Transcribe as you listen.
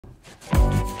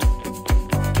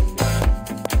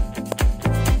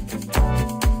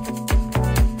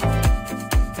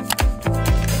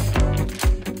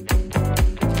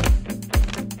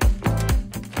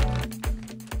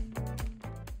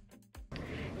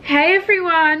Hey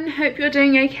everyone, hope you're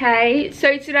doing okay.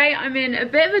 So today I'm in a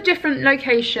bit of a different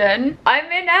location.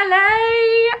 I'm in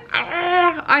LA.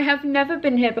 I have never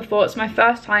been here before. It's my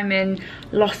first time in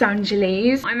Los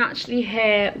Angeles. I'm actually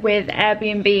here with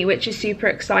Airbnb, which is super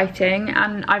exciting,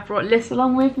 and I brought Liz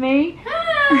along with me.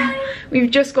 Hi. We've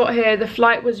just got here. The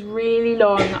flight was really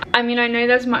long. I mean, I know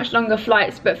there's much longer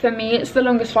flights, but for me it's the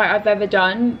longest flight I've ever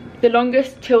done. The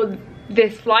longest till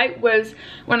this flight was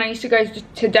when I used to go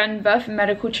to Denver for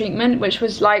medical treatment, which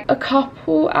was like a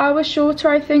couple hours shorter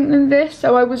I think than this.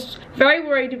 So I was very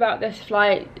worried about this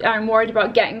flight. I'm worried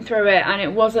about getting through it, and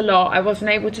it was a lot. I wasn't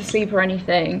able to sleep or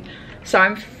anything. So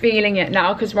I'm feeling it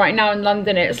now, because right now in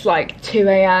London it's like 2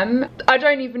 AM. I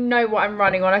don't even know what I'm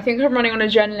running on. I think I'm running on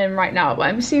adrenaline right now, but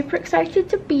I'm super excited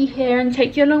to be here and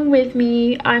take you along with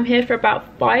me. I'm here for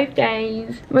about 5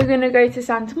 days. We're gonna go to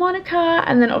Santa Monica,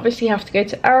 and then obviously have to go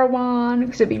to Erewhon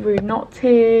because it'd be rude not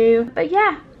to. But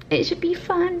yeah, it should be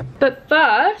fun. But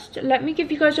first, let me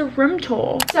give you guys a room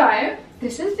tour. So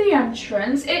this is the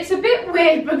entrance. It's a bit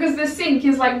weird because the sink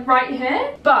is like right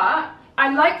here, but I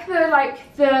like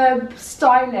the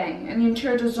styling and the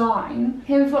interior design.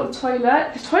 Here we've got the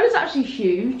toilet. The toilet's actually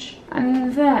huge.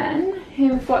 And then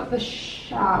here we've got the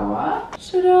shower.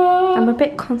 Ta-da! I'm a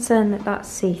bit concerned that that's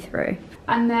see-through.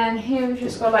 And then here we've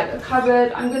just got like a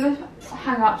cupboard. I'm gonna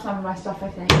hang up some of my stuff, I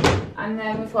think. And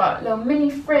then we've got a little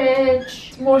mini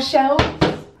fridge, more shelves.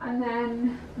 And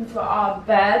then we've got our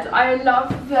bed. I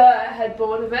love the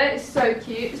headboard of it. It's so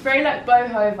cute. It's very like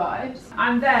boho vibes.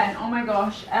 And then, oh my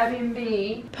gosh,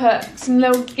 Airbnb put some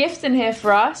little gifts in here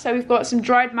for us. So we've got some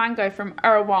dried mango from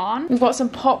Erewhon. We've got some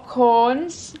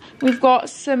popcorns. We've got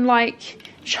some like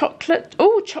chocolate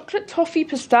toffee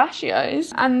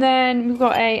pistachios, and then we've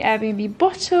got a Airbnb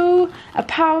bottle, a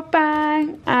power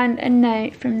bank, and a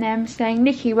note from them saying,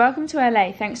 Nikki, welcome to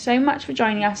LA, thanks so much for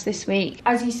joining us this week.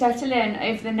 As you settle in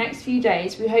over the next few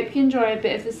days, we hope you enjoy a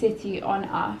bit of the city on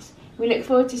us. We look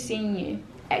forward to seeing you.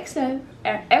 XO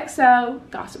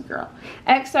Gossip Girl,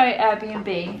 XO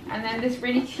Airbnb. And then this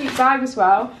really cute bag as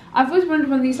well. I've always wanted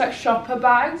one of these like shopper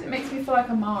bags. It makes me feel like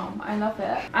a mom. I love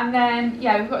it. And then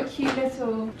yeah, we've got a cute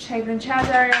little table and chairs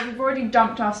area. We've already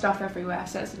dumped our stuff everywhere,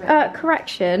 so it's a bit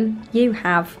correction, you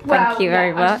have. Thank you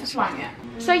very much. Just it.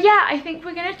 So yeah, I think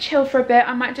we're gonna chill for a bit.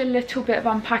 I might do a little bit of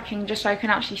unpacking just so I can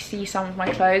actually see some of my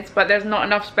clothes, but there's not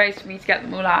enough space for me to get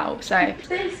them all out. So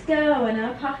this girl and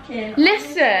her packing.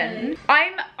 Listen,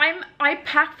 I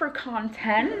pack for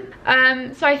content.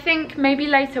 So I think maybe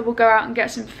later we'll go out and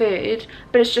get some food,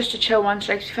 but it's just a chill one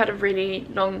today because we've had a really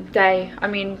long day. I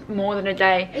mean, more than a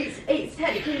day. It's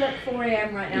technically like 4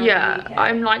 AM right now. Yeah,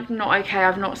 I'm like not okay.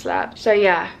 I've not slept. So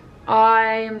yeah,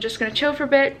 I'm just gonna chill for a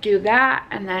bit, do that,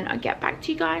 and then I'll get back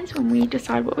to you guys when we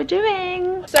decide what we're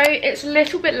doing. So it's a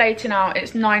little bit later now.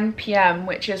 It's 9 PM,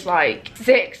 which is like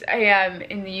 6 AM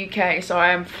in the UK, so I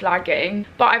am flagging.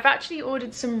 But I've actually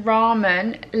ordered some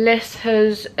ramen. Liz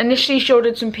has initially she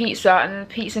ordered some pizza, and the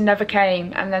pizza never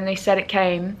came, and then they said it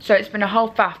came. So it's been a whole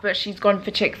faff, but she's gone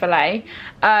for Chick-fil-A.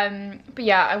 But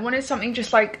yeah, I wanted something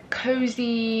just like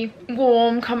cozy,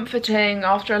 warm, comforting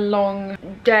after a long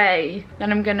day.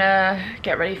 Then I'm gonna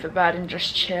get ready for bed and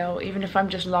just chill. Even if I'm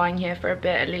just lying here for a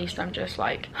bit, at least I'm just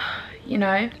like, you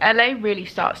know. LA really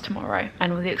starts tomorrow,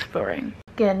 and all the exploring.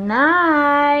 Good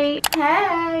night.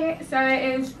 Hey, so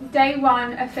it is day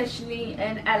one officially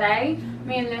in LA.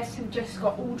 Me and Liz have just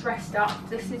got all dressed up.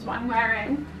 This is what I'm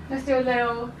wearing. Let's do a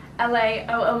little LA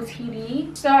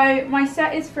OOTD. So my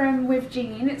set is from With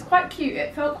Jean. It's quite cute.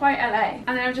 It felt quite LA.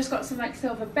 And then I've just got some like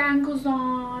silver bangles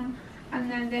on. And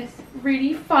then this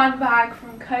really fun bag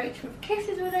from Coach with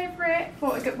kisses all over it.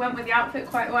 Thought it went with the outfit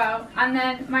quite well. And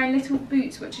then my little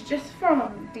boots, which are just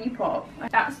from Depop.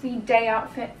 That's the day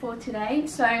outfit for today.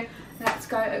 So let's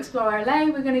go explore LA.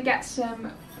 We're gonna get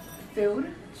some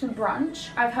food, some brunch.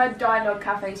 I've heard Dialogue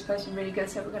Cafe is supposed to be really good,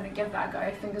 so we're gonna give that a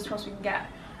go. Fingers crossed we can get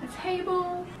a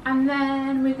table. And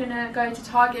then we're gonna go to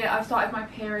Target. I've started my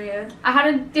period. I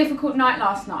had a difficult night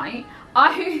last night.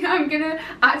 I'm gonna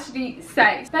actually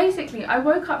say, basically I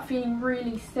woke up feeling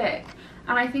really sick,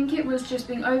 and I think it was just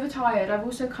being overtired. I've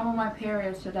also come on my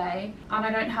period today, and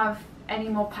I don't have any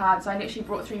more pads. I literally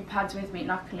brought 3 pads with me,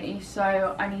 luckily,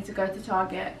 so I need to go to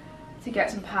Target to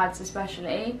get some pads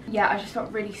especially. Yeah, I just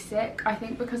felt really sick. I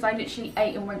think because I literally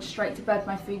ate and went straight to bed,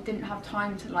 my food didn't have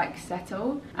time to like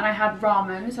settle, and I had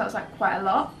ramen, so that was like quite a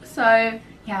lot. So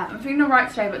yeah, I'm feeling alright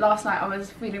today, but last night I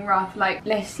was feeling rough. Like,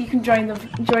 Liz, you can join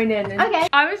in. Okay.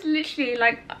 I was literally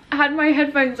like, I had my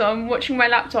headphones on, watching my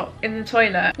laptop in the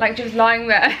toilet, like just lying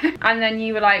there. And then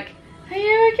you were like, are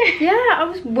you okay? Yeah, I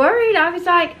was worried. I was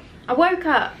like, I woke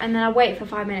up and then I waited for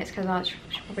 5 minutes because I was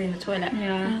probably in the toilet.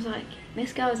 Yeah. And I was like,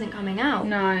 this girl isn't coming out.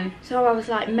 No. So I was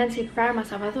like mentally preparing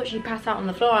myself. I thought she'd pass out on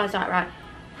the floor. I was like, right.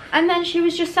 And then she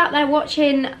was just sat there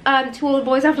watching To All the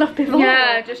Boys I've Loved Before.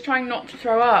 Yeah, just trying not to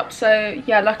throw up. So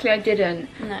yeah, luckily I didn't.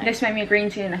 No. This made me a green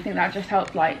tea, and I think that just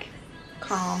helped like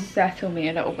Calm. settle me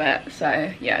a little bit.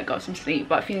 So yeah, I got some sleep,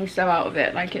 but feeling so out of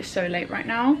it. Like, it's so late right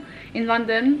now in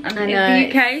London and in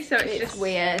the UK, so it's just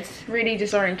weird. really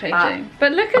disorientating.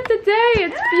 But look at the day,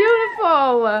 it's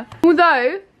beautiful.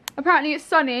 Although apparently it's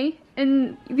sunny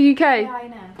in the UK. Yeah, I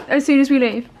know. As soon as we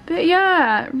leave. But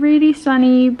yeah, really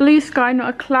sunny, blue sky, not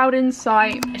a cloud in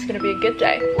sight. It's gonna be a good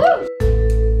day. Woo!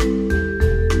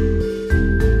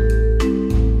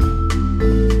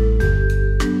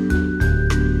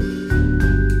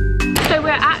 So we're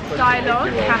at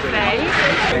Dialogue Cafe.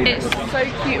 It's so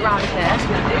cute around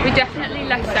here. We're definitely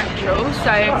less central,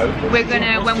 so we're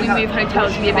gonna, when we move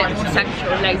hotels, be a bit more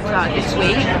central later this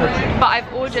week. But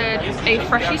I've ordered a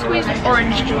freshly squeezed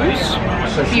orange juice.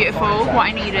 Beautiful, what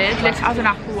I needed. Liz has an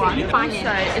apple one. Banging.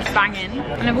 So it's banging.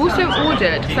 And I've also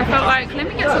ordered, so I felt like, let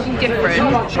me get something different.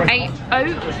 A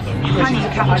oat honey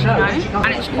cappuccino,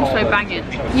 and it's also banging.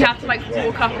 You have to like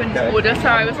walk up and order, so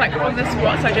I was like on the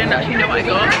spot, so I didn't actually know what I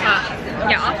got. But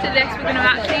yeah, after this we're gonna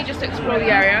actually just explore the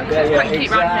area because it's quite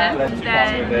cute around here.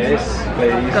 And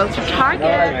then go to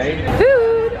Target.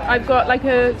 Food! I've got like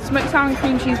a smoked salmon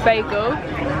cream cheese bagel.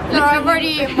 No, I've already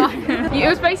eaten mine. It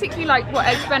was basically like what,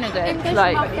 eggs Benedict? English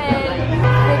Like muffin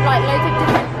with like loads of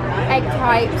different egg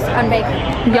types and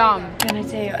bacon. yum. I'm gonna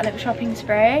do a little shopping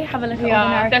spree, have a look at all the Yeah,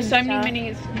 American there's so stuff.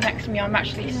 many minis next to me. I'm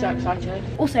actually so excited.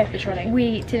 Also, The trolley.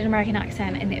 we did an American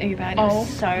accent in the Uber and it was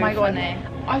so my god, funny.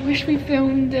 I wish we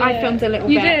filmed it. I filmed a little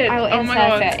you bit. Did? I will oh my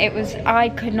insert god. it. It was, I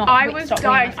could not I was stop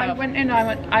dying. myself. I went in,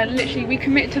 I literally, we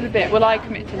committed to the bit. Well, I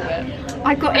committed to the bit.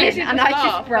 I got Liz in just and I laughed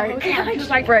just broke. the whole time. I She was just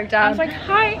like, broke down. I was like,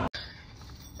 hi.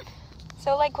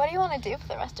 So like, what do you want to do for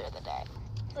the rest of the day?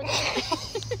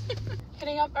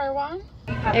 Hitting up Erwan.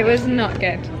 It was not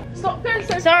good. Stop going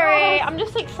so Sorry, fast. I'm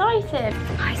just excited.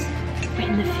 Guys, we're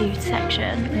in the food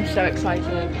section. I'm so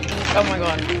excited. Oh my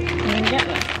god. I'm gonna get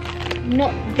this.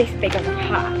 Not this big of a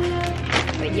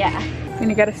pack, but yeah. I'm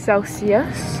gonna get a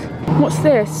Celsius. What's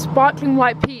this? Sparkling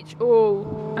white peach.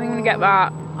 Oh, I'm gonna get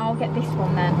that. I'll get this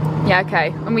one then. Yeah, okay.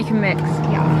 And we can mix.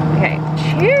 Yeah. Okay.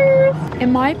 Cheers.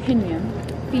 In my opinion,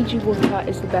 Fiji water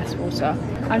is the best water.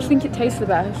 I just think it tastes the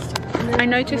best. I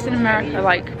noticed in America,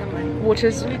 like,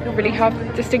 waters really have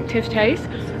distinctive taste,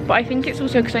 but I think it's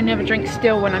also because I never drink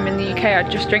still when I'm in the UK. I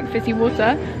just drink fizzy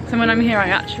water. So when I'm here, I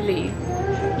actually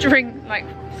drink like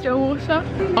still water.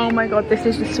 Oh my god, this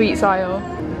is the sweets aisle.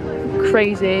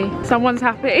 Crazy. Someone's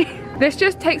happy. This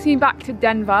just takes me back to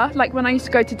Denver, like when I used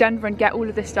to go to Denver and get all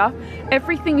of this stuff.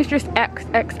 Everything is just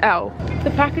XXL.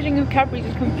 The packaging of Cadbury's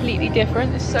is completely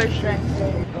different. It's so strange.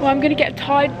 Well, I'm gonna get a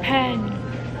Tide pen.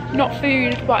 Not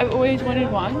food, but I've always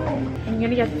wanted one. I'm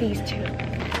gonna get these two.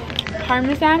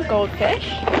 Parmesan goldfish.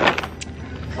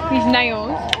 These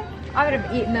nails. I would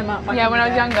have eaten them up. Yeah, when I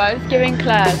was younger, I was giving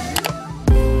Claire's.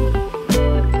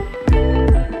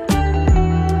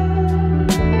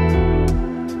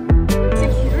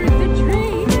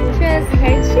 Cheers.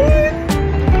 Okay, cheers.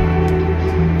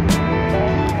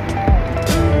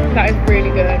 That is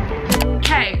really good.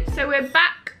 Okay, so we're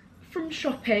back from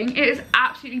shopping. It is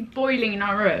absolutely boiling in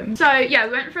our room. So yeah,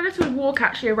 we went for a little walk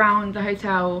actually around the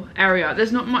hotel area.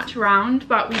 There's not much around,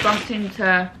 but we bumped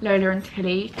into Lola and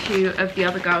Tilly, two of the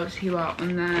other girls who are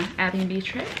on the Airbnb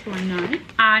trip, who I know.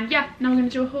 And yeah, now we're gonna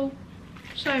do a haul.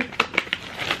 So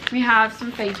we have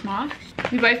some face masks.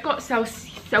 We both got Celsius.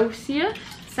 Celsius.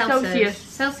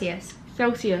 Celsius. Why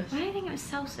do you think it was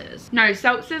Celsius? No,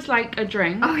 seltzer's like a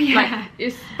drink. Oh yeah.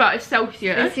 Like, but it's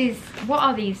Celsius. This is, what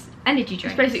are these? Energy drinks?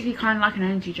 It's basically kind of like an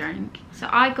energy drink. So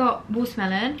I got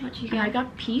watermelon. What did you get? And I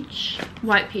got peach,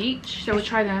 white peach. So we'll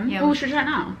try them. Yeah, Oh, should we try it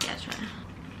now? Yeah, let's try it.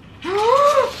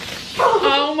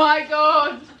 Oh my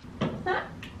god.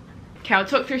 Okay, I'll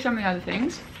talk through some of the other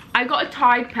things. I got a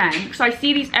Tide pen because I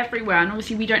see these everywhere, and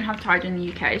obviously we don't have Tide in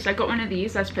the UK, so I got one of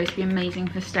these. They're supposed to be amazing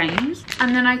for stains.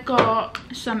 And then I got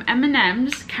some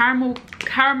M&M's caramel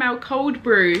cold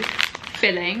brew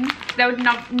filling. There would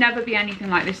never be anything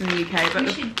like this in the UK, but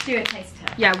we should do a taste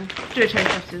test. yeah, we'll do a taste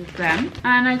test of them.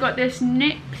 And I got this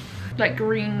NYX like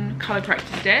green color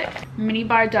corrector stick, mini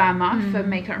bioderma for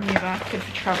makeup remover, good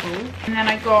for travel. And then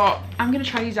I got, I'm gonna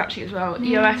try these actually as well,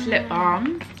 EOS lip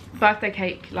balm, birthday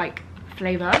cake like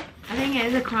flavor. I think it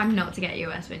is a crime not to get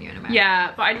US when you're in America.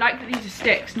 Yeah, but I like that these are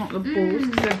sticks, not the balls,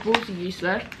 because the balls are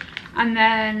useless. And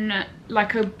then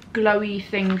like a glowy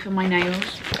thing for my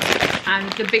nails.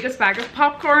 And the biggest bag of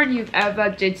popcorn you've ever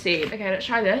did see. Okay, let's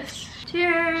try this.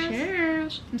 Cheers.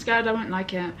 Cheers. I'm scared I won't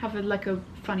like it. Have like a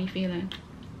funny feeling.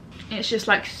 It's just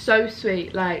like so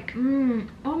sweet, like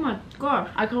oh my god,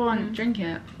 I can't drink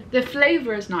it. The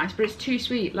flavor is nice, but it's too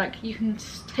sweet. Like you can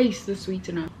taste the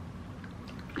sweetener.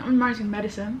 That reminds me of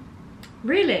medicine.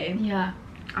 really? Yeah.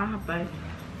 I'll have both.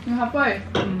 You have both?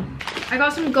 I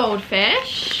got some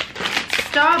goldfish,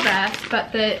 Starburst,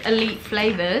 but the elite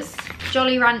flavors,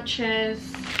 Jolly Ranchers,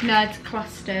 Nerds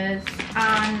Clusters,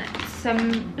 and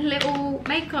some little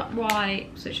makeup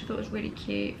wipes, which I thought was really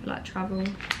cute for like travel.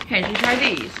 Okay, do you try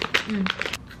these?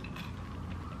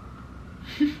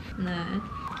 No.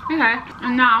 Okay,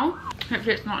 and now,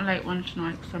 hopefully it's not a late one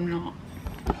tonight because I'm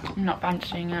not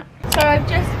fancying it. So I've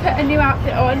just put a new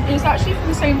outfit on. It's actually from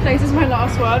the same place as my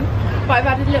last one, but I've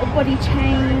added a little body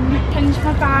chain, changed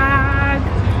my bag,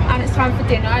 and it's time for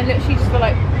dinner. I literally just feel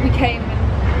like we came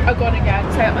and are gone again.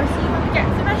 So I'll see you when we get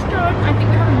to the restaurant. I think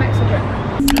we're having Mexican.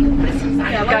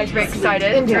 Yeah, guys, we're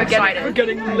excited. We're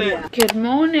getting lit. Good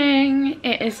morning.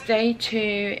 It is day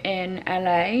 2 in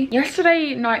LA.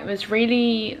 Yesterday night was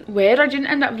really weird. I didn't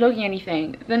end up vlogging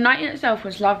anything. The night in itself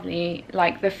was lovely.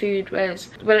 Like the food was,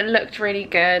 well, it looked really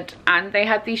good, and they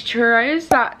had these churros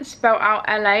that spelled out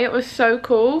LA. It was so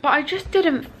cool, but I just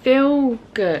didn't feel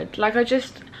good. Like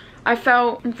I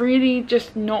felt really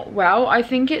just not well. I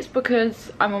think it's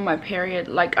because I'm on my period.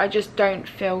 Like I just don't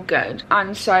feel good,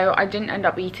 and so I didn't end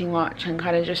up eating much and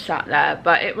kind of just sat there.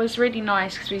 But it was really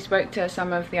nice because we spoke to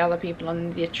some of the other people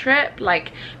on the trip.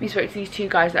 Like we spoke to these 2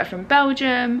 guys that are from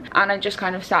Belgium, and I just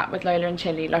kind of sat with Lola and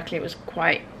Chili. Luckily it was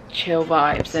quite chill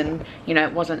vibes, and you know,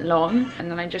 it wasn't long.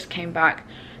 And then I just came back,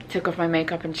 took off my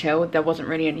makeup and chilled. There wasn't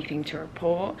really anything to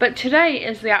report. But today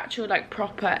is the actual like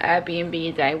proper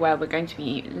Airbnb day where we're going to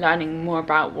be learning more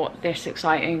about what this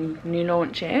exciting new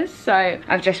launch is. So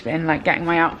I've just been like getting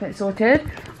my outfit sorted.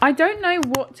 I don't know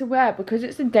what to wear because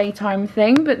it's a daytime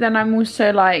thing, but then I'm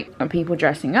also like, are people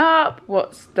dressing up?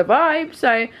 What's the vibe?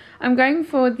 So I'm going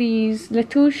for these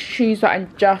little shoes that I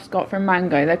just got from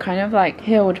Mango. They're kind of like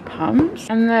heeled pumps.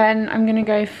 And then I'm gonna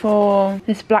go for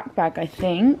this black bag, I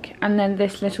think. And then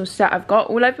this little set I've got.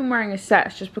 All I've been wearing is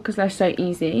sets just because they're so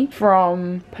easy,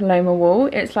 from Paloma Wool.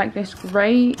 It's like this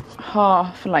grey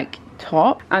half like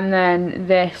top, and then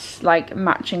this like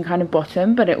matching kind of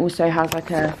bottom, but it also has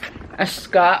like a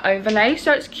skirt overlay,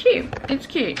 so it's cute. It's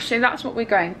cute. So that's what we're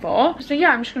going for. So yeah,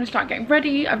 I'm just gonna start getting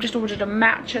ready. I've just ordered a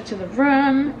matcha to the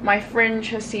room. My fringe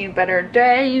has seen better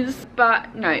days,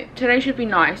 but no, today should be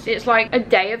nice. It's like a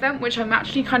day event, which I'm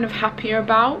actually kind of happier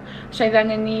about. So then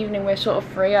in the evening we're sort of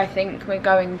free. I think we're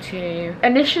going to,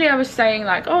 initially I was saying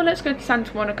like, oh, let's go to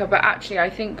Santa Monica, but actually I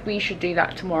think we should do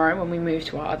that tomorrow when we move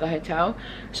to our other hotel.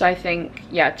 So I think,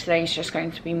 yeah, today's just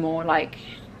going to be more like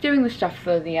doing the stuff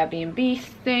for the Airbnb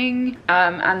thing,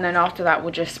 and then after that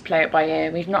we'll just play it by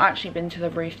ear. We've not actually been to the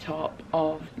rooftop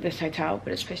of this hotel,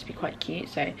 but it's supposed to be quite cute,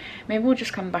 so maybe we'll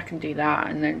just come back and do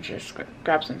that and then just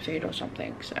grab some food or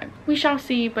something. So we shall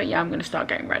see, but yeah, I'm gonna start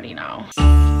getting ready now.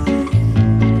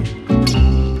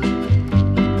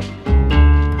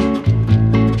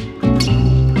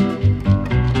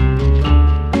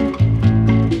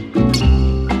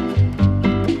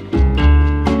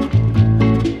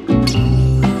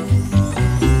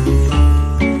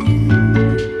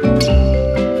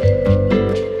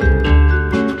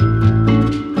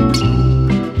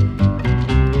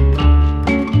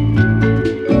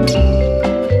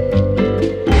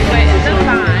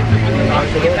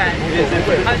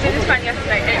 I was in this van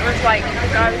yesterday and it was like,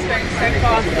 the guy was going so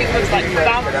fast, it was like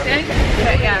bouncing,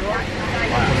 but yeah,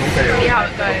 see how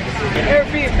it goes.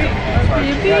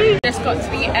 Airbnb. Just got to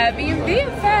the Airbnb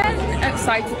event.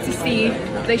 Excited to see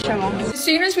they show off. As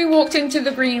soon as we walked into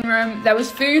the green room, there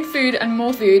was food and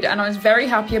more food, and I was very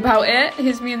happy about it.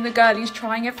 Here's me and the girlies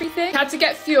trying everything. Had to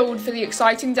get fueled for the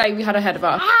exciting day we had ahead of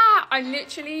us. I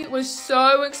literally was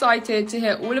so excited to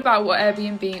hear all about what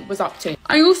Airbnb was up to.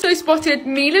 I also spotted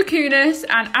Mila Kunis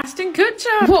and Ashton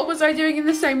Kutcher. What was I doing in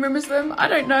the same room as them? I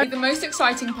don't know. The most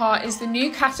exciting part is the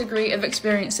new category of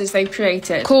experiences they've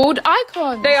created called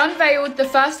Icons. They unveiled the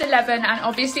first 11, and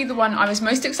obviously the one I was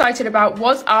most excited about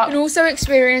was Up, and also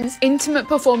experienced intimate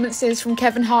performances from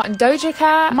Kevin Hart and Doja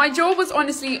Cat. My jaw was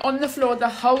honestly on the floor the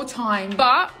whole time,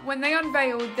 but when they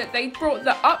unveiled that they brought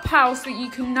the Up house that you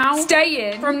can now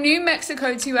stay in from New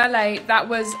Mexico to LA, that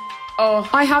was Oh,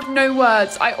 I have no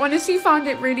words. I honestly found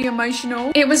it really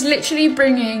emotional. It was literally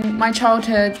bringing my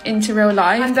childhood into real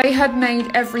life, and they had made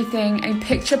everything a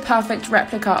picture perfect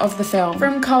replica of the film.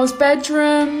 From Carl's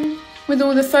bedroom with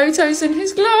all the photos in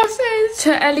his glasses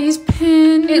to Ellie's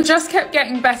pin. It just kept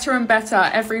getting better and better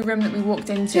every room that we walked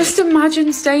into. Just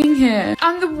imagine staying here.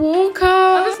 And the walker.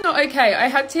 I was not okay. I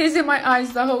had tears in my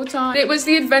eyes the whole time. It was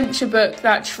the adventure book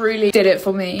that truly did it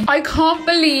for me. I can't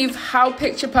believe how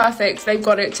picture perfect they've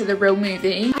got it to the real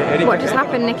movie. What just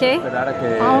happened, Nikki?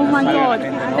 Oh my god.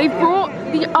 They brought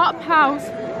the up house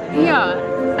here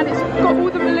and it's got all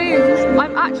the balloons.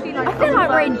 I'm actually like, I feel like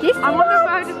we're in Disney. I'm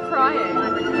on the verge of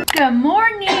crying. Good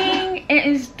morning. It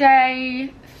is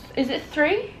day, is it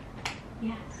 3?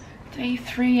 Yes. Day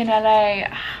 3 in LA,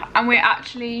 and we're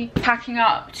actually packing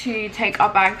up to take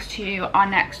our bags to our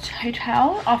next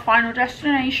hotel, our final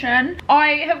destination. I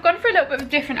have gone for a little bit of a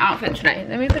different outfit today.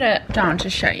 Let me put it down to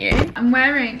show you. I'm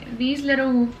wearing these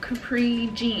little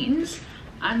capri jeans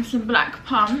and some black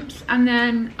pumps, and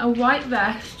then a white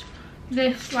vest,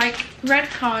 this like red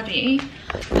cardi,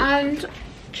 and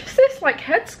just this like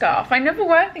headscarf. I never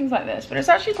wear things like this, but it's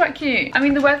actually quite cute. I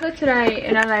mean, the weather today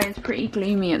in LA is pretty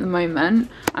gloomy at the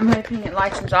moment. I'm hoping it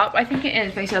lightens up. I think it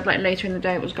is. They said like later in the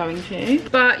day it was going to.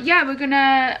 But yeah, we're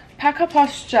gonna pack up our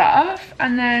stuff,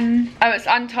 and then, oh, it's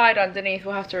untied underneath.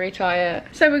 We'll have to retie it.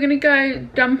 So we're gonna go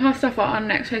dump our stuff at our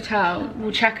next hotel.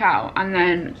 We'll check out and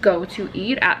then go to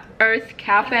eat at Earth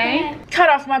Cafe. Cut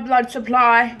off my blood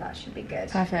supply. That should be good.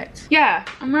 Perfect. Yeah,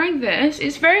 I'm wearing this.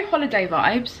 It's very holiday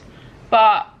vibes,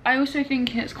 but I also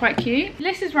think it's quite cute.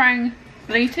 Liz is wearing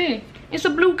blue too. It's a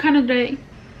blue kind of day.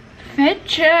 Fit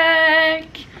check.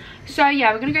 So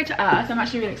yeah, we're gonna go to Earth. I'm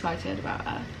actually really excited about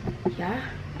Earth. Yeah.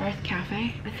 Earth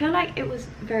Cafe. I feel like it was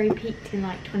very peaked in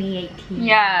like 2018.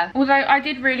 Yeah. Although I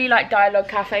did really like Dialogue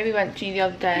Cafe we went to the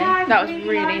other day. Yeah, that was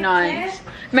really nice.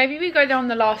 Maybe we go there on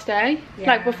the last day,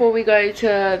 like before we go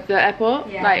to the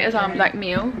airport, like as our like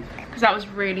meal. Because that was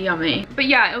really yummy. But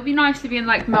yeah, it would be nice to be in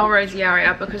like Melrose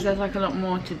area because there's like a lot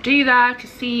more to do there, to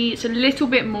see. It's a little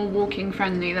bit more walking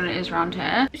friendly than it is around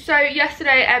here. So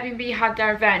yesterday Airbnb had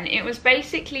their event. It was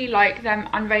basically like them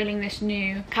unveiling this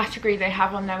new category they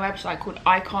have on their website called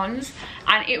icons,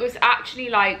 and it was actually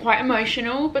like quite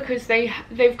emotional because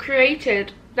they've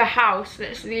created the house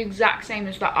that's the exact same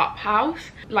as the up house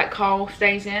like Carl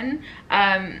stays in,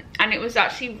 and it was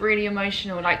actually really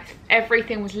emotional. Like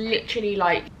everything was literally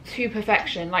like to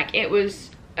perfection. Like it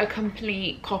was a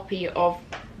complete copy of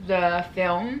the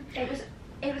film. It was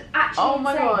actually oh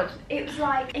my god, it was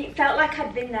like, it felt like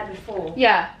I'd been there before.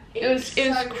 Yeah, it was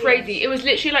so crazy. Weird. It was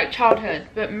literally like childhood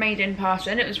but made in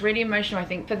person. It was really emotional, I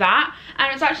think, for that. And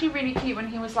it was actually really cute when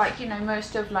he was like, you know,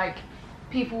 most of like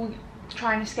people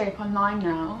try and escape online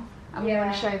now, and we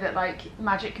want to show that like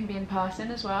magic can be in person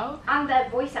as well. And the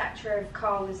voice actor of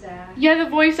Carl was there. Yeah, the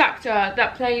voice actor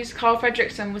that plays Carl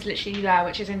Fredricksen was literally there,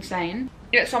 which is insane.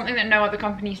 It's something that no other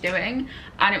company's doing,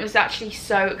 and it was actually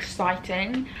so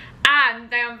exciting. And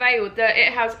they unveiled that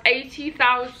it has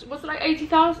 80,000, was it like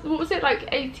 80,000? What was it, like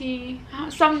 80,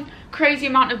 some crazy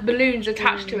amount of balloons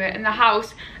attached to it, and the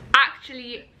house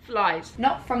actually flies.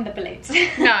 Not from the balloons.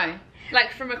 No.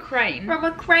 Like from a crane. From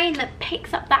a crane that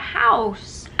picks up the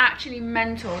house. Actually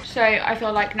mental. So I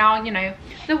feel like now, you know,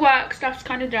 the work stuff's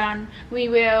kind of done. We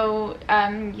will,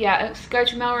 yeah, let's go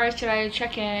to Melrose today,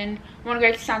 check in. I want to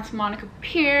go to Santa Monica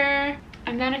Pier.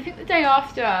 And then I think the day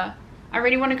after, I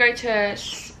really want to go to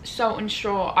Salt and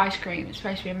Straw ice cream. It's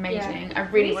supposed to be amazing. Yeah. I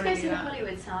really want to do that. We go to the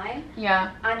Hollywood sign.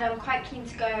 Yeah. And I'm quite keen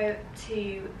to go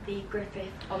to the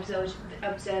Griffith Observatory.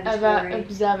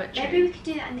 Maybe we could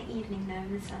do that in the evening though,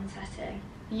 when the sun's setting.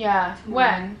 Yeah. Tomorrow.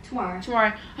 When? Tomorrow.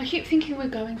 Tomorrow. I keep thinking we're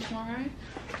going tomorrow.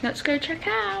 Let's go check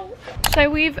out. So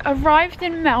we've arrived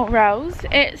in Melrose.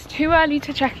 It's too early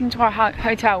to check into our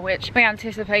hotel, which we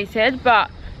anticipated, but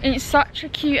it's such a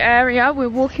cute area. We're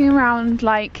walking around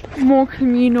like more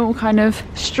communal kind of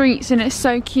streets, and it's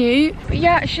so cute. But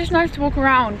yeah, it's just nice to walk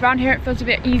around. Around here it feels a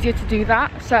bit easier to do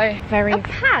that. So very... A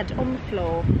pad on the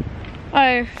floor.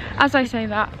 Oh, as I say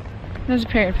that, there's a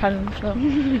period pad on the floor.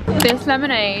 This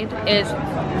lemonade is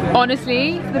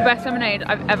honestly the best lemonade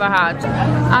I've ever had.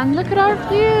 And look at our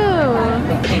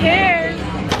view. Cheers.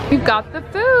 We've got the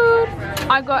food.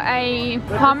 I got a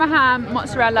Parma ham,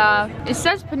 mozzarella. It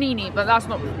says panini, but that's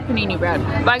not panini bread.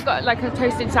 But I got like a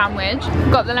toasted sandwich.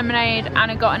 Got the lemonade,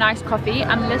 and I got an iced coffee.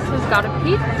 And Melissa's got a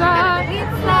pizza.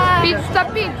 Pizza.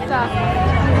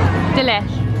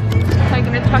 Delish. So I'm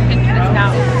gonna tuck into this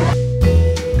now.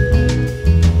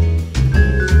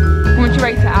 What would you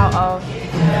rate it out of?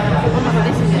 Oh my god,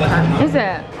 this is it. Is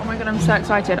it? Oh my god, I'm so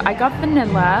excited. I got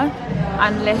vanilla,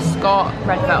 and Liz got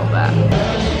red velvet.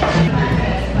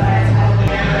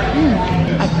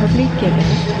 probably give it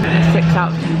a 6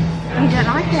 out of 10. You don't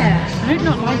like it? I don't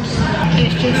not like it.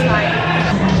 It's just like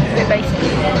a bit basic.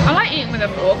 I like eating with a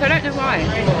fork, I don't know why.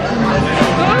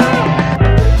 Oh!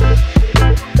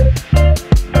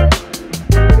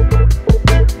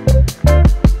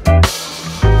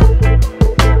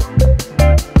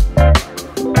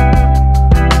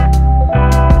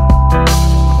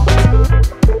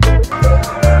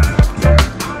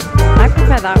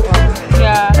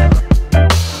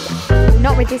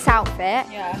 This outfit,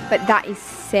 but that is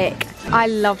sick. I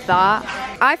love that.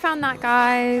 I found that,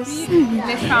 guys.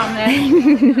 Liz found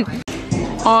this.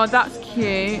 Oh, that's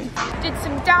cute. Did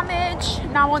some damage.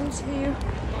 Now on to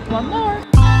one more.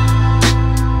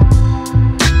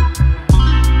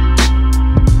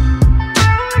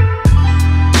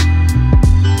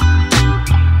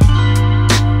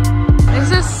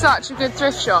 This is such a good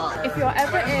thrift shop. If you're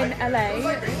ever in LA,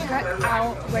 check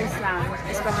out Wasteland,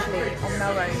 especially on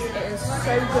Melrose. It is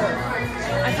so good.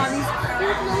 I found these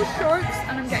cute little shorts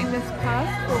and I'm getting this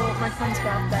purse for my friend's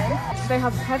birthday. They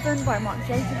have Heaven by Marc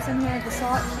Jacobs in here,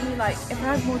 Versace. Like, if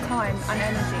I had more time and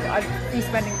energy, I'd be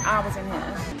spending hours in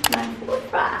here.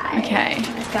 Bye. Okay,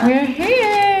 we're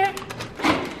here.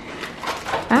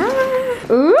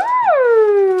 Ah. Ooh.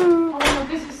 Oh,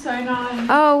 this is so nice.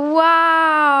 Oh,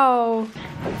 wow.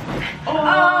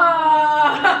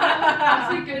 Oh,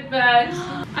 that's a good bed.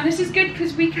 And this is good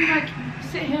because we can like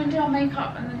sit here and do our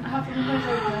makeup and then have the windows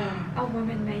open. A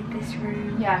woman made this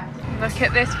room. Yeah. Look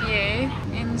at this view.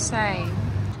 Insane.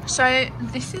 So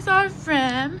this is our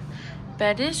room.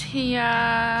 Bed is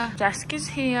here. Desk is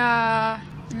here.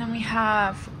 And then we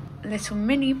have a little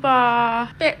mini bar.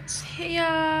 Bits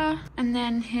here. And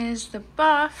then here's the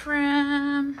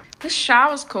bathroom. This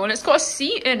shower's cool. It's got a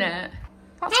seat in it.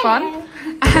 That's fun.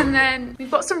 And then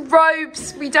we've got some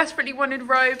robes. We desperately wanted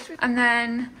robes. And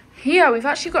then here we've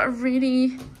actually got a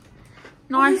really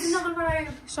nice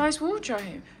size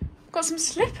wardrobe. Got some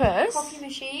slippers. Coffee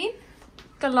machine.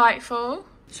 Delightful.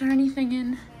 Is there anything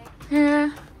in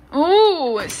here?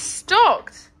 Oh, it's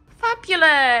stocked.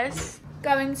 Fabulous.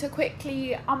 Going to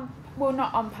quickly well,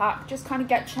 not unpack, just kind of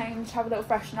get changed, have a little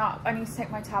freshen up. I need to take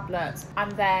my tablets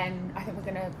and then I think we're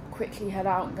gonna quickly head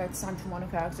out and go to Santa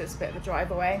Monica because it's a bit of a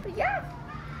drive away. But yeah,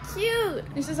 cute.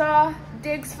 This is our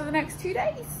digs for the next 2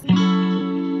 days.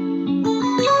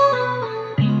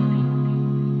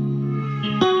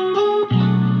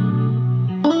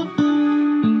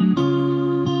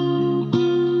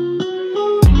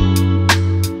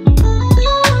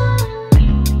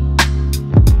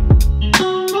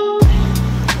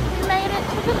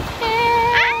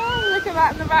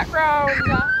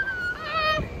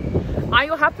 Are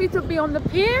you happy to be on the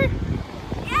pier?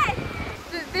 Yes!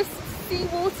 This sea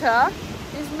water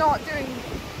is not doing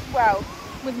well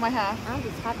with my hair. I'm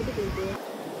just happy to be here.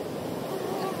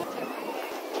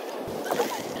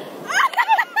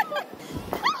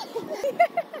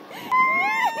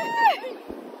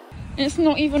 It's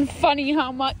not even funny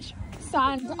how much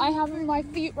sand I have in my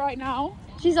feet right now.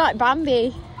 She's like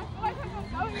Bambi. I feel like I'm not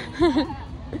going.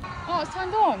 Oh, it's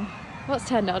turned on. What's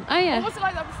turned on? Oh yeah. Was it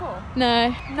like that before?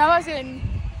 No. No, as in...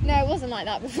 No, it wasn't like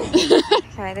that before.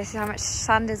 Okay, this is how much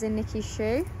sand is in Nikki's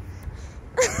shoe.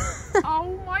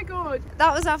 Oh my god.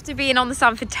 That was after being on the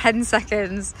sand for 10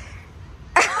 seconds.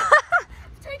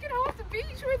 Taking half the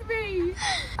beach with me.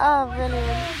 Oh,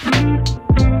 brilliant.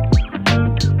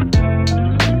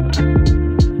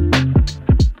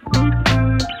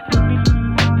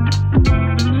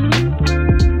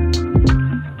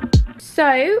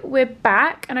 So we're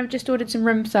back and I've just ordered some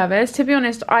room service. To be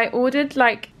honest, I ordered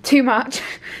like too much.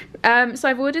 So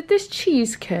I've ordered this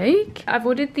cheesecake. I've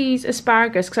ordered these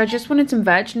asparagus because I just wanted some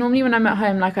veg. Normally when I'm at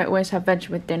home, like I always have veg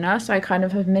with dinner. So I kind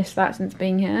of have missed that since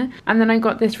being here. And then I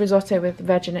got this risotto with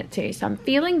veg in it too. So I'm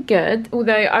feeling good.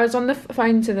 Although I was on the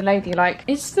phone to the lady like,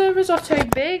 is the risotto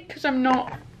big? Because I'm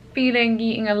not feeling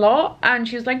eating a lot. And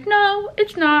she was like, no,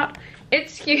 it's not.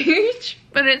 It's huge,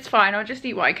 but it's fine. I'll just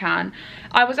eat what I can.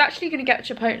 I was actually going to get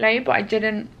Chipotle, but I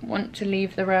didn't want to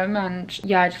leave the room. And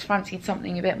yeah, I just fancied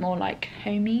something a bit more like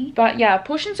homey. But yeah,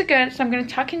 portions are good. So I'm going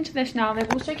to tuck into this now. They've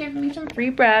also given me some free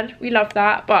bread. We love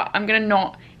that. But I'm going to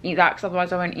not eat that because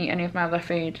otherwise I won't eat any of my other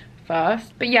food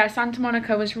first. But yeah, Santa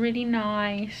Monica was really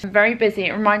nice. Very busy.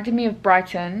 It reminded me of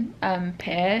Brighton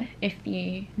Pier, if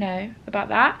you know about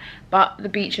that. But the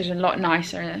beach is a lot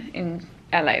nicer in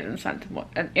LA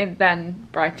than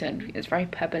Brighton. It's very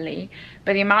pebbly,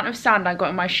 but the amount of sand I got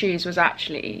in my shoes was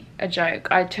actually a joke.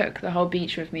 I took the whole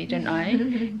beach with me, didn't I?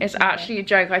 It's actually a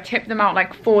joke. I tipped them out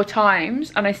like 4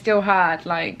 times and I still had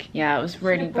like, yeah, it was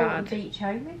really bad. Beach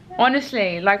home with you.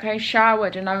 Honestly, like I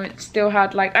showered and I still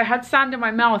had like, I had sand in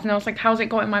my mouth and I was like, how's it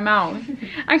got in my mouth?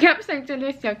 I kept saying to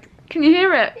Alicia, can you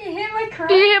hear it? You hear my crunch?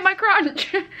 Do you hear my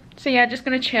crunch? So yeah, just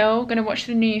gonna chill, gonna watch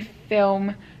the new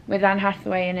film with Anne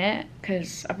Hathaway in it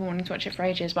because I've been wanting to watch it for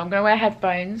ages, but I'm gonna wear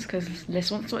headphones because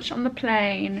Liz wants to watch it on the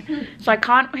plane, so I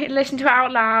can't listen to it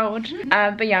out loud.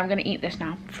 But yeah, I'm gonna eat this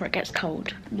now before it gets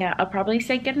cold. Yeah, I'll probably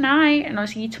say goodnight and I'll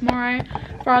see you tomorrow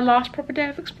for our last proper day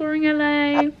of exploring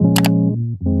LA.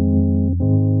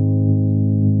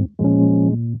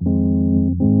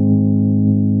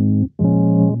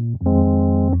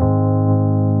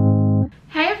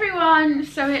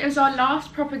 So it is our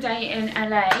last proper day in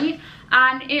LA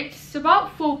and it's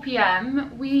about 4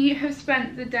 p.m. We have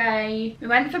spent the day, we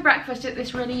went for breakfast at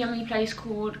this really yummy place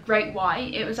called Great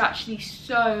White. It was actually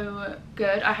so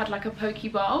good. I had like a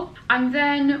poke bowl, and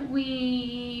then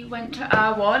we went to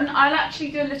Erewhon. I'll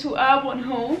actually do a little Erewhon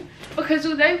haul because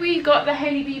although we got the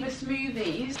Hailey Bieber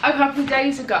smoothies a couple of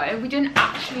days ago, we didn't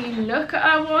actually look at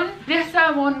Erewhon. This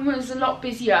Erewhon was a lot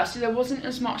busier, so there wasn't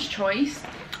as much choice.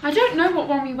 I don't know what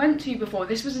one we went to before.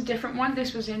 This was a different one.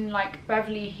 This was in like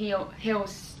Beverly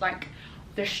Hills, like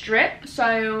the strip.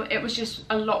 So it was just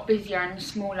a lot busier and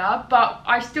smaller, but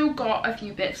I still got a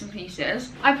few bits and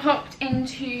pieces. I popped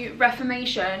into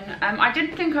Reformation. I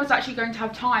didn't think I was actually going to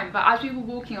have time, but as we were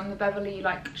walking on the Beverly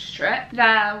like strip,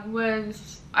 there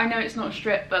was, I know it's not a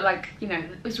strip, but like, you know,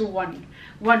 it's all one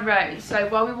road. So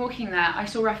while we were walking there, I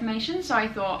saw Reformation, so I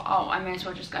thought, oh, I may as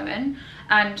well just go in.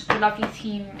 And the lovely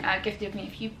team gifted me a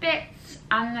few bits,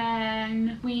 and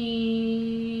then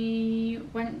we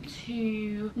went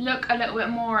to look a little bit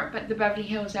more at the Beverly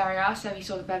Hills area. So we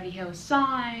saw the Beverly Hills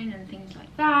sign and things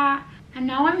like that. And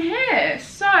now I'm here.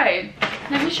 So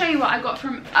let me show you what I got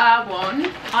from Erewhon.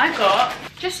 I got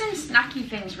just some snacky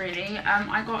things really.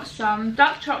 I got some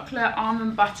dark chocolate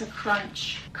almond butter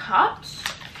crunch cups.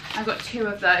 I got 2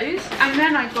 of those, and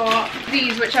then I got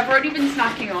these, which I've already been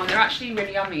snacking on. They're actually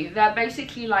really yummy. They're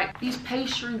basically like these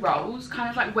pastry rolls, kind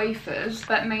of like wafers,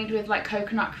 but made with like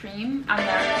coconut cream, and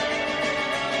they're...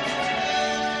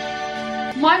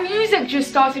 My music just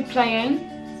started playing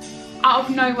out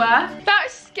of nowhere. That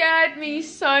scared me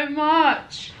so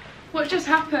much. What just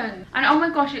happened? And oh my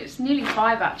gosh, it's nearly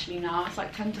 5 actually now. It's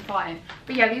like 10 to 5.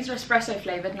 But yeah, these are espresso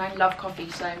flavoured and I love coffee,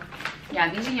 so yeah,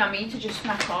 these are yummy to just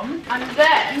snack on. And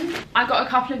then I got a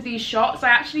couple of these shots. I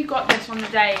actually got this on the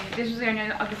day. This was the only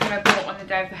other thing I bought on the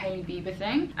day of the Hailey Bieber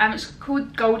thing. It's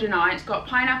called Golden Eye. It's got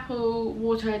pineapple,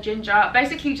 water, ginger,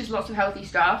 basically just lots of healthy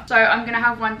stuff. So I'm gonna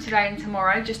have one today and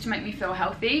tomorrow just to make me feel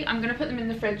healthy. I'm gonna put them in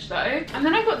the fridge though. And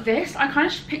then I got this. I kind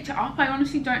of just picked it up. I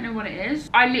honestly don't know what it is.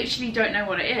 I literally don't know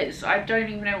what it is. I don't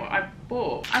even know what I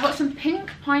bought. I got some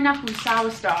pink pineapple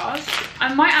sour stars.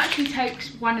 I might actually take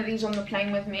one of these on the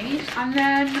plane with me. And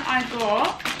then I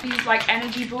got these like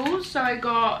energy balls. So I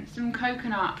got some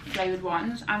coconut flavoured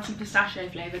ones and some pistachio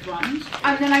flavoured ones.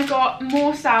 And then I got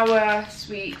more sour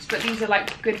sweets, but these are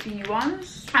like good for you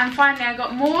ones. And finally I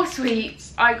got more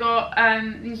sweets. I got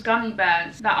these gummy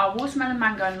bears that are watermelon,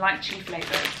 mango and lychee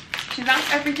flavoured. So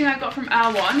that's everything I got from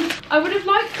Erewhon. I would have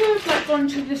liked to have like gone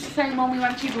to the same one we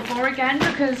went to before again,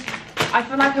 because I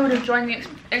feel like I would have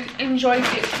enjoyed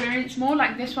the experience more.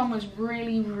 Like this one was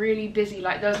really busy.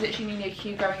 Like there was literally nearly a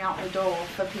queue going out the door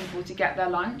for people to get their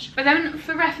lunch. But then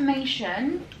for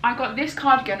Reformation, I got this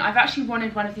cardigan. I've actually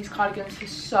wanted one of these cardigans for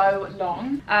so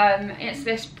long. It's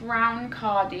this brown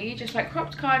cardi, just like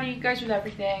cropped cardi, goes with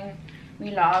everything. We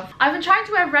love. I've been trying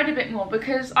to wear red a bit more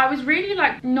because I was really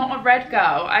like not a red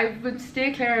girl. I would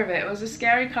steer clear of it. It was a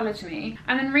scary colour to me.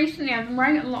 And then recently I've been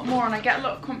wearing it a lot more and I get a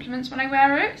lot of compliments when I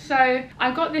wear it. So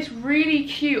I got this really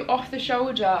cute off the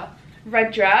shoulder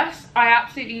red dress. I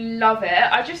absolutely love it.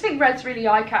 I just think red's really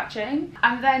eye-catching.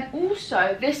 And then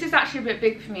also, this is actually a bit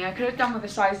big for me. I could have done with a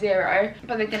size 0,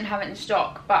 but they didn't have it in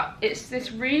stock. But it's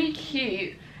this really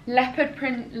cute leopard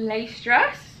print lace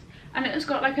dress. And it's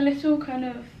got like a little kind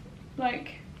of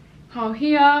like hole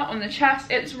here on the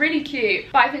chest. It's really cute,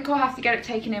 but I think I'll have to get it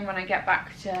taken in when I get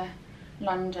back to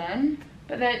London.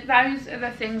 But those are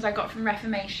the things I got from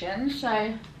Reformation.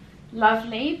 So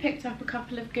lovely. Picked up a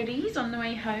couple of goodies on the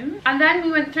way home. And then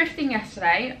we went thrifting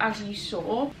yesterday, as you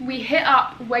saw. We hit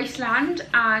up Wasteland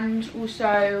and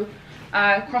also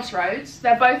Crossroads.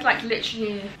 They're both like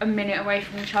literally a minute away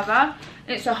from each other.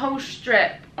 It's a whole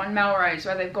strip on Melrose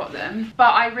where they've got them.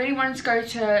 But I really wanted to go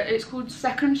to, it's called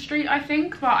 2nd Street, I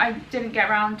think, but I didn't get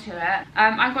around to it.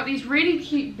 I've got these really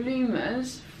cute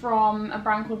bloomers from a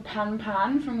brand called Pan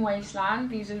from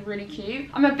Wasteland. These are really cute.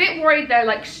 I'm a bit worried they're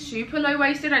like super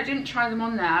low-waisted. I didn't try them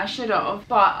on there, I should have,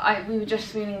 but we were just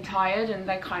feeling tired and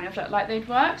they kind of looked like they'd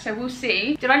work, so we'll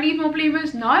see. Did I need more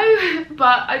bloomers? No,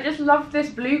 but I just love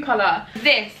this blue colour.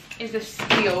 This is a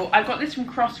steal. I got this from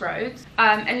Crossroads.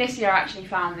 Alicia actually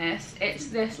found this. It's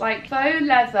this like faux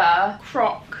leather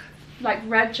croc like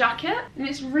red jacket, and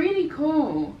it's really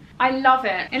cool. I love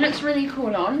it. It looks really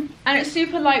cool on, and it's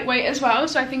super lightweight as well,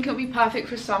 so I think it'll be perfect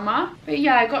for summer. But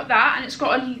yeah, I got that, and it's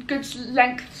got a good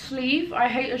length sleeve. I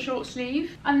hate a short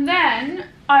sleeve. And then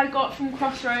I got from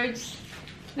Crossroads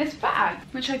this bag,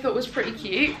 which I thought was pretty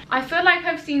cute. I feel like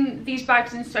I've seen these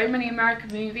bags in so many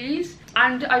American movies,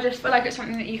 and I just feel like it's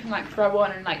something that you can like throw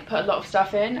on and like put a lot of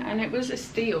stuff in, and it was a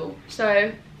steal.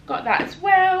 So got that as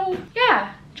well.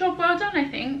 Yeah, job well done, I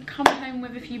think. Come home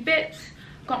with a few bits.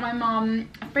 Got my mum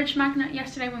a fridge magnet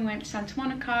yesterday when we went to Santa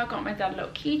Monica. Got my dad a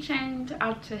little keychain to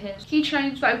add to his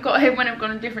keychains that I've got him when I've gone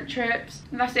on different trips.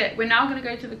 And that's it. We're now going to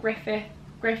go to the Griffith,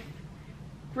 I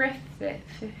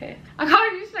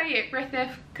can't even say it,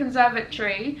 Griffith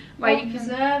Conservatory, where you can...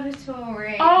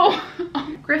 Observatory. Oh,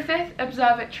 Griffith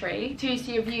Observatory, to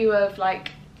see a view of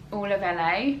like all of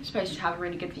LA. Supposed to have a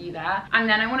really good view there. And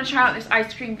then I want to try out this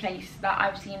ice cream place that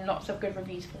I've seen lots of good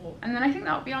reviews for. And then I think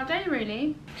that'll be our day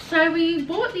really. So we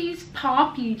bought these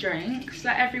Papi drinks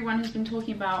that everyone has been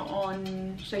talking about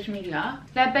on social media.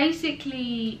 They're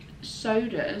basically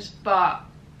sodas, but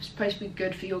supposed to be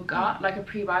good for your gut, like a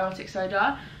prebiotic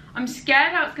soda. I'm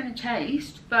scared how it's going to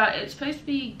taste, but it's supposed to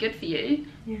be good for you.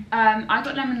 Yeah. I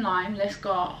got lemon lime. Liz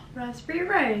got raspberry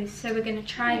rose. So we're going to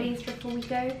try these before we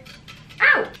go.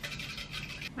 Ow!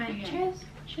 Right, okay. Cheers.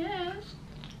 Cheers.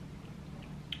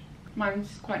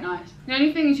 Mine's quite nice. The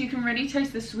only thing is you can really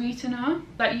taste the sweetener.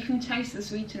 Like you can taste the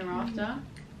sweetener after.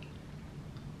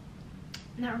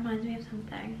 That reminds me of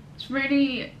something. It's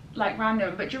really like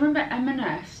random, but do you remember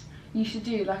M&S used to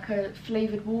do like a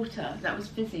flavoured water that was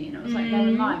fizzy and it was like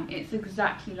lemon lime? It's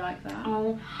exactly like that.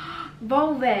 Oh,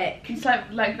 Volvic. It's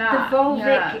like that. The Volvic.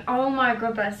 Yeah. Oh my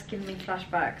god, that's giving me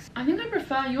flashbacks. I think I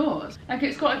prefer yours. Like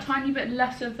it's got a tiny bit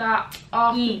less of that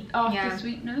after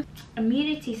sweetness.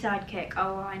 Immunity sidekick.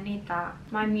 Oh, I need that.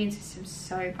 My immune system's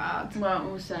so bad. Well,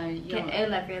 also you're get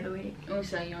ill every other week.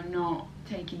 Also, you're not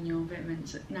taking your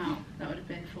vitamins now. That would have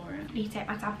been for it. I need to take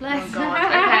my tablets. Oh god.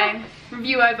 Okay.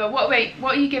 Review over. What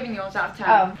are you giving yours out of 10?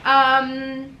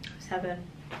 Oh.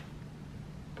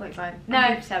 7.5.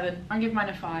 No, 7. I'll give mine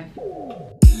a 5.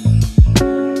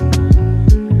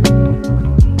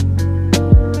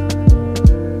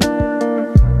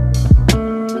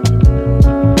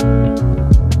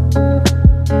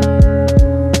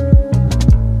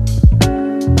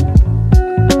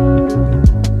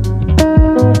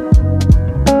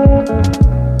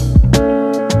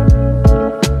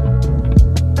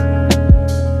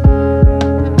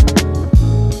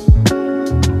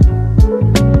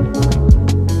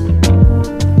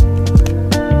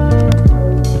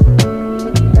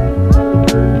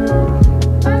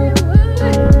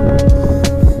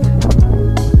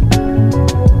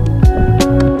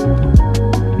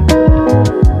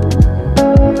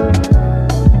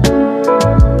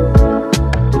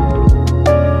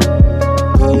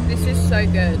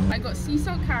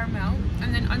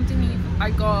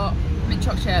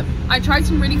 I tried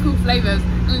some really cool flavours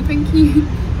and I think he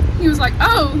was like,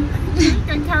 oh,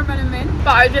 going caramel and mint.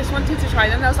 But I just wanted to try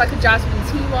them. There was like a jasmine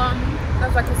tea one, there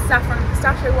was like a saffron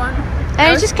pistachio one.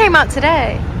 And it just came out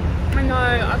today. I know,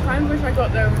 I kind of wish I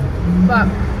got them, but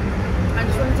I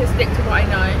just wanted to stick to what I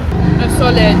know. A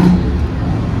solid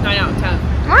 9 out of 10.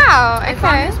 Wow, okay. I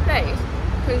found this place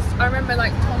because I remember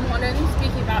like Tom Holland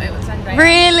speaking about it on Sunday.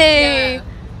 Really? Yeah.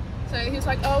 So he was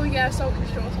like, oh yeah, salt and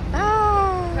straw or something. Oh.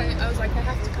 So I was like, I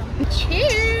have to come.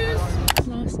 Cheers!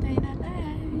 Last day in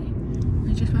LA.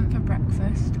 We just went for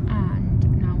breakfast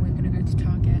and now we're going to go to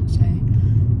Target. So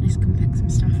Liz can pick some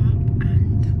stuff up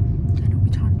and then it'll be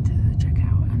time to check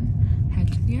out and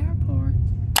head to the airport.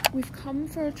 We've come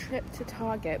for a trip to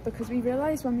Target because we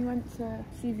realised when we went to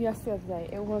CVS the other day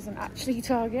it wasn't actually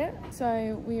Target.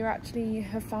 So we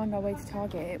have found our way to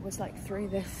Target. It was like through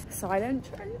this side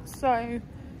entrance. So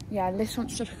yeah, Liz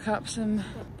wants to pick up some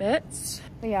bits.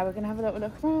 But yeah, we're gonna have a little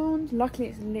look around. Luckily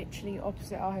it's literally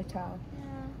opposite our hotel. Yeah.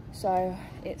 So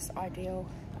it's ideal.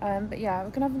 But yeah, we're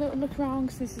gonna have a little look around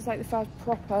because this is like the first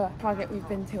proper Target we've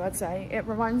been to, I'd say. It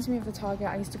reminds me of the Target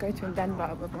I used to go to in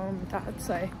Denver with my mum and dad.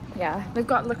 So yeah, they've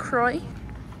got LaCroix.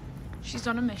 She's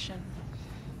on a mission.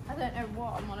 I don't know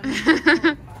what I'm on a mission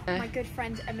for. My good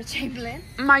friend Emma Chamberlain.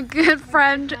 My good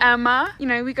friend Emma. You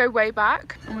know, we go way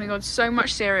back. Oh my god, so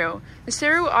much cereal. The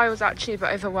cereal aisle was actually a bit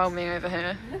overwhelming over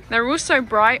here. They're all so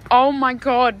bright. Oh my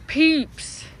god,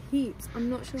 Peeps. Peeps. I'm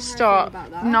not sure how Stop. I feel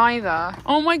about that. Neither.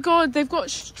 Oh my god, they've got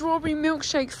strawberry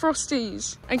milkshake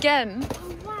Frosties. Again.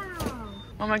 Oh wow.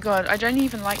 Oh my god, I don't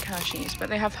even like Hershey's, but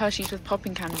they have Hershey's with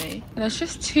popping candy. There's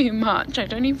just too much. I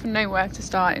don't even know where to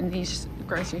start in these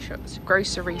grocery stores.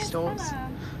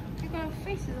 They've got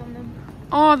faces on them.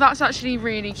 Oh, that's actually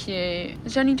really cute.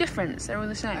 Is there any difference? They're all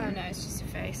the same. Oh no, it's just a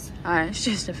face. Oh, it's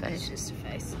just a face. It's just a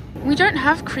face. We don't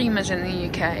have creamers in the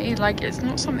UK. Like, it's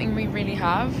not something we really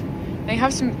have. They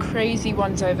have some crazy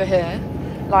ones over here.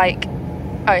 Like,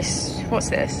 oh, what's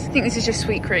this? I think this is just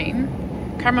sweet cream.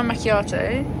 Caramel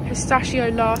macchiato.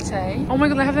 Pistachio latte. Oh my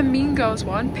god, they have a Mean Girls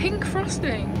one. Pink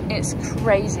frosting. It's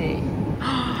crazy.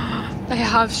 They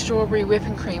have strawberry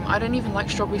whipping cream. I don't even like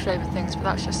strawberry flavoured things, but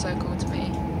that's just so cool to me.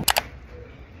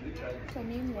 So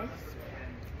me and Liz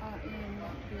are in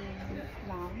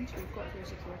the lounge. We've got through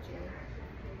security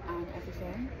and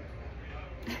everything.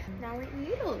 Now we're eating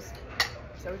noodles.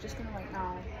 So we're just gonna wait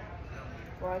now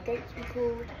for our gate to be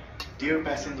called. Dear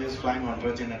passengers flying on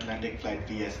Virgin Atlantic flight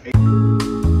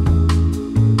VS8.